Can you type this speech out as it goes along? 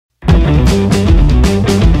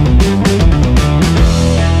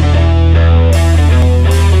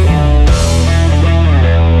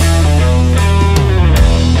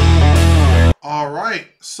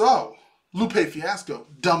So, Lupe Fiasco,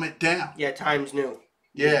 Dumb It Down. Yeah, Times New.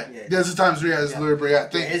 Yeah. This is Times New. Yeah, this literally, I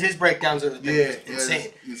think. His breakdowns are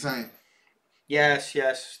insane. Insane. Yes.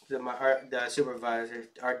 The supervisor,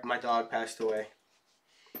 my dog passed away.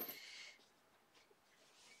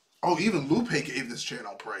 Oh, even Lupe gave this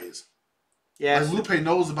channel praise. Yeah. Like, Lupe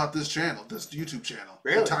knows about this channel, this YouTube channel.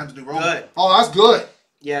 Really? Times New Roman. Good. Oh, that's good.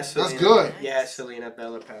 Yes. That's good. Yeah, Selena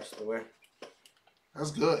Bella passed away.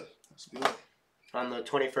 That's good. That's good. On the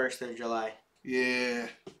 21st of July. Yeah.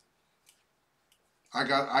 I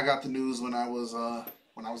got the news when I was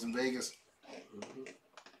in Vegas. Mm-hmm.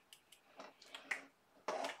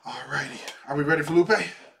 Alrighty. Are we ready for Lupe?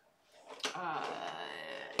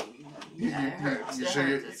 Yeah, it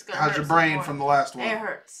hurts. How's your brain from the last one? It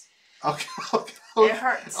hurts. Okay. It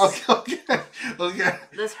hurts. Okay.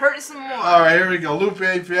 Let's hurt it some more. Alright, here we go.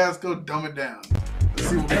 Lupe Fiasco, Dumb It Down. Let's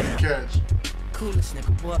see what we can catch. Coolest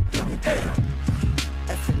nigga, what?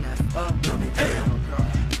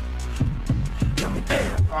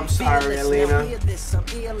 I'm sorry, Alina. I'm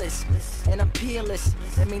earless, and I'm peerless.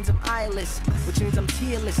 That means I'm eyeless, which means I'm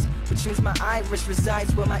tearless, which means my iris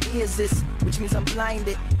resides where my ears is, which means I'm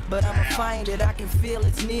blinded, but I'ma find it. I can feel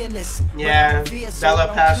its nearness. Yeah,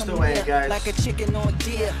 Bella passed away, guys. Like a chicken or a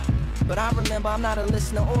deer. But I remember I'm not a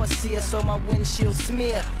listener or a seer, so my windshield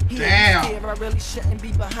smear. Damn. Here, I really shouldn't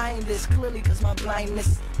be behind this, clearly cause my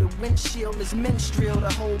blindness. The windshield is menstrual,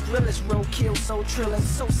 the whole grill is roadkill, so trill and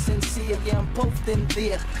so sincere. Yeah, I'm both in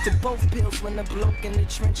there, to both pills when the bloke in the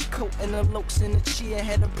trench coat and the lokes in the chair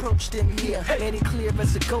had approached him here. Made it clear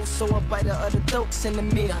as a ghost, so a biter of the dokes in the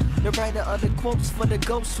mirror. The writer of the quotes for the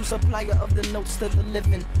ghost, who's supplier of the notes to the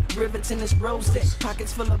living. Rivets in his rose,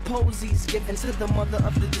 pockets full of posies, given to the mother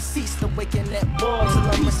of the deceased. Awaken that ball till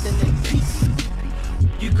I'm resting in peace.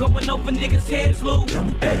 You going over niggas' heads, Lou.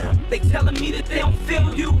 They telling me that they don't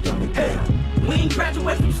feel you. We ain't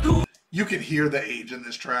graduate from school. You can hear the age in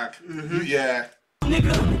this track. Mm-hmm. Yeah.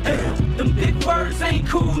 Nigga, them big words ain't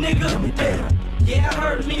cool, nigga. Yeah, I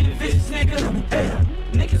heard me the vicious nigga.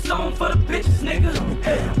 Niggas on for the bitches,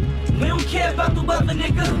 nigga. We don't care about the weather,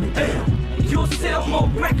 nigga. You'll sell more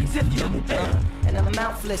records if you. And I'm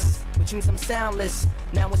mouthless, which means I'm soundless.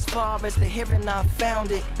 Now as far as the hearing, I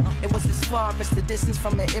found it. It was as far as the distance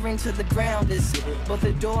from the earring to the ground is. But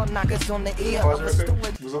the door knockers on the ear.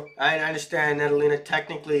 I understand that, Alina.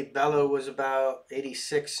 Technically, Bella was about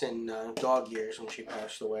 86 in dog years when she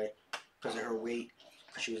passed away because of her weight.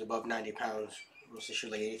 She was above 90 pounds. So she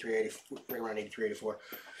was like 83, 84, right around 83, 84.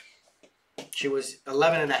 She was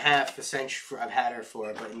 11 and a half, essentially, I've had her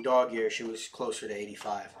for, but in dog years, she was closer to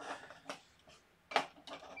 85.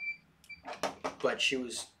 But she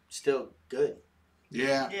was still good.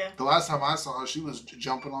 Yeah. The last time I saw her, she was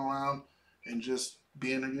jumping around and just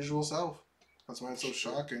being her usual self. That's why it's so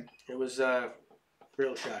shocking. It was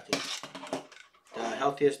real shocking. The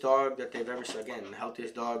healthiest dog that they've ever seen. Again, the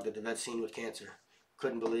healthiest dog that the vet's seen with cancer.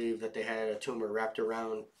 Couldn't believe that they had a tumor wrapped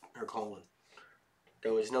around her colon.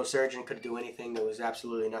 There was no surgeon could do anything. There was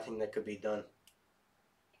absolutely nothing that could be done.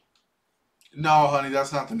 No, honey,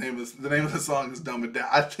 that's not the name of the name of the song is Dumb It Down.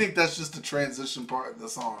 I think that's just the transition part of the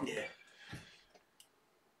song. Yeah.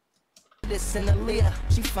 This in the leer,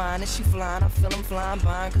 she fine and she flying. I feel I'm flying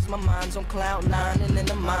by, cause my mind's on cloud nine and in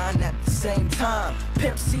the mind at the same time.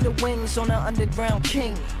 Pimp see the wings on an underground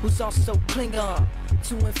king, who's also Klingon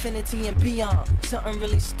to infinity and beyond. Something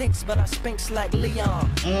really stinks, but I spinks like Leon.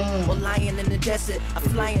 Or lying in the desert, I'm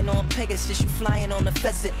flying on Pegasus, you flying on the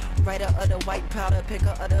pheasant. Writer of the white powder,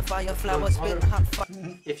 picker of the fire flowers, spit hot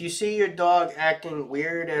fire. If you see your dog acting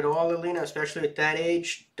weird at all, Alina, especially at that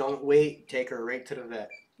age, don't wait. Take her right to the vet.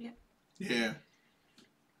 Yeah.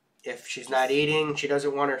 If she's not eating, she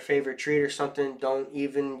doesn't want her favorite treat or something, don't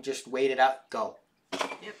even just wait it out. Go.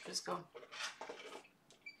 Yep, just go.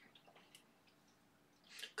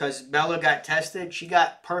 Because Bella got tested, she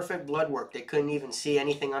got perfect blood work. They couldn't even see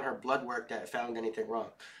anything on her blood work that found anything wrong.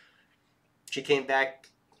 She came back,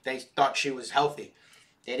 they thought she was healthy.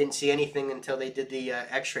 They didn't see anything until they did the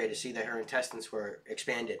x-ray to see that her intestines were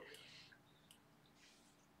expanded.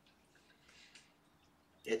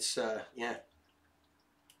 It's, yeah.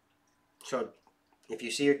 So, if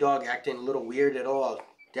you see your dog acting a little weird at all,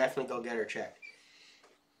 definitely go get her checked.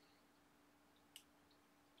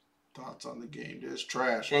 Thoughts on the game disc?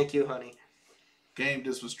 Trash. Thank you, honey. Game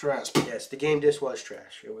disc was trash. Yes, the game disc was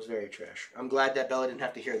trash. It was very trash. I'm glad that Bella didn't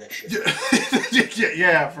have to hear that shit.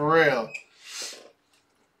 Yeah, for real.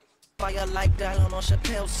 Fire like Dion on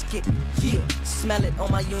Chappelle's skit. Yeah, smell it on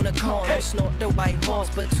my unicorn. Don't snort the white horse,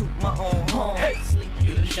 but toot my own horn. Sleep.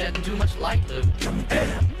 You done shedding too much light, Lou.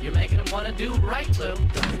 You're making them wanna do right, Lou.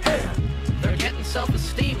 They're getting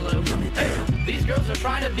self-esteem, Lou. These girls are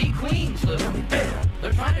trying to be queens, Lou.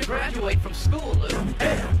 They're trying to graduate from school, Lou.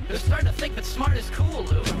 They're starting to think that smart is cool,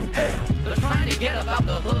 Lou. They're trying to get about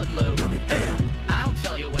the hood, Lou. I'll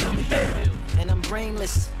tell you what you should do. And I'm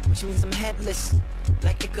brainless, which means I'm headless,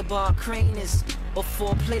 like Ichabod Crane is, or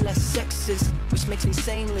foreplay less sexist, which makes me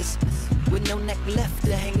saneless, with no neck left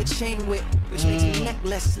to hang a chain with, which makes me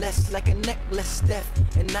necklace less, like a necklace death,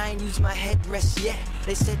 and I ain't use my headrest yet.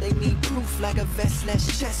 They said they need proof like a vest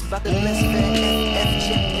less chest, about the blessed FF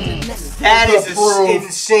jet in the nest. That is proof.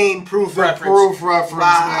 insane proof The reference. proof reference,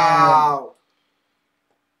 Wow.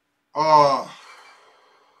 man. Oh.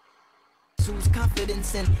 Whose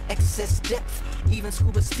confidence and excess depth. Even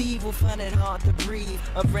Scuba Steve will find it hard to breathe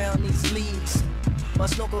around these leagues. My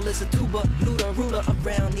snorkel is a tuba, looter, ruler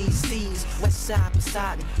around these seas. West side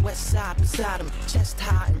beside him, chest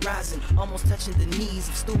high and rising, almost touching the knees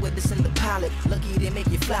of stewardess and the pilot. Lucky they make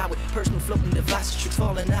you fly with personal floating devices, tricks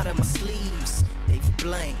falling out of my sleeves. They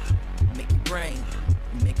blame, make your brain,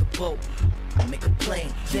 make a boat. I make a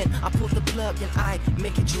plane, then I pull the plug and I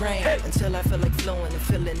make it drain until I feel like flowing and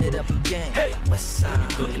filling it up again. West side.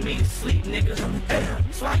 Putting me to sleep, nigga.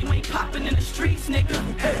 That's why you ain't popping in the streets, nigga.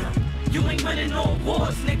 You ain't winning no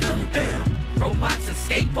awards, nigga. Robots and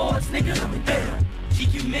skateboards, nigga.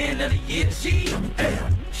 GQ Man of the Year, G.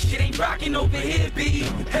 Shit ain't rocking over here, B.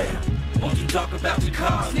 Won't you talk about your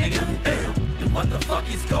cars, nigga? And what the fuck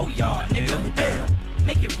is Go Yard, nigga?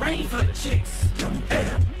 Make it rain for the chicks.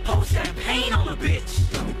 Pour champagne on a bitch.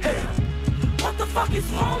 What the fuck is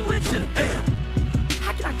wrong with you?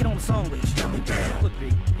 How can I get on the song with you? Look,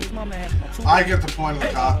 B, here's my man. I get the point of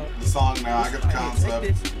the song now. I get the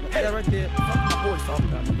concept. That right there. My boy's talking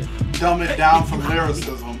about. Dumb it down from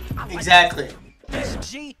lyricism. Exactly.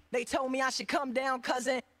 G, they told me I should come down,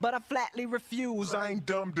 cousin, but I flatly refuse. I ain't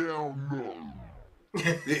dumb down, no.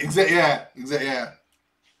 Yeah.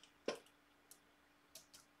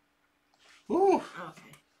 Ooh.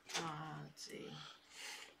 Okay. Let's see.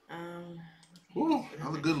 Ooh,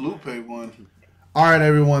 another good Lupe one. Alright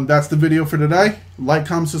everyone, that's the video for today. Like,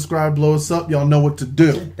 comment, subscribe, blow us up. Y'all know what to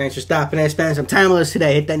do. Thanks for stopping and spending some time with us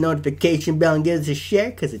today. Hit that notification bell and give us a share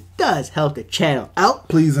because it does help the channel out.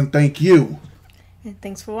 Please and thank you. And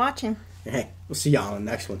thanks for watching. Hey, we'll see y'all on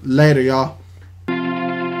the next one. Later, y'all.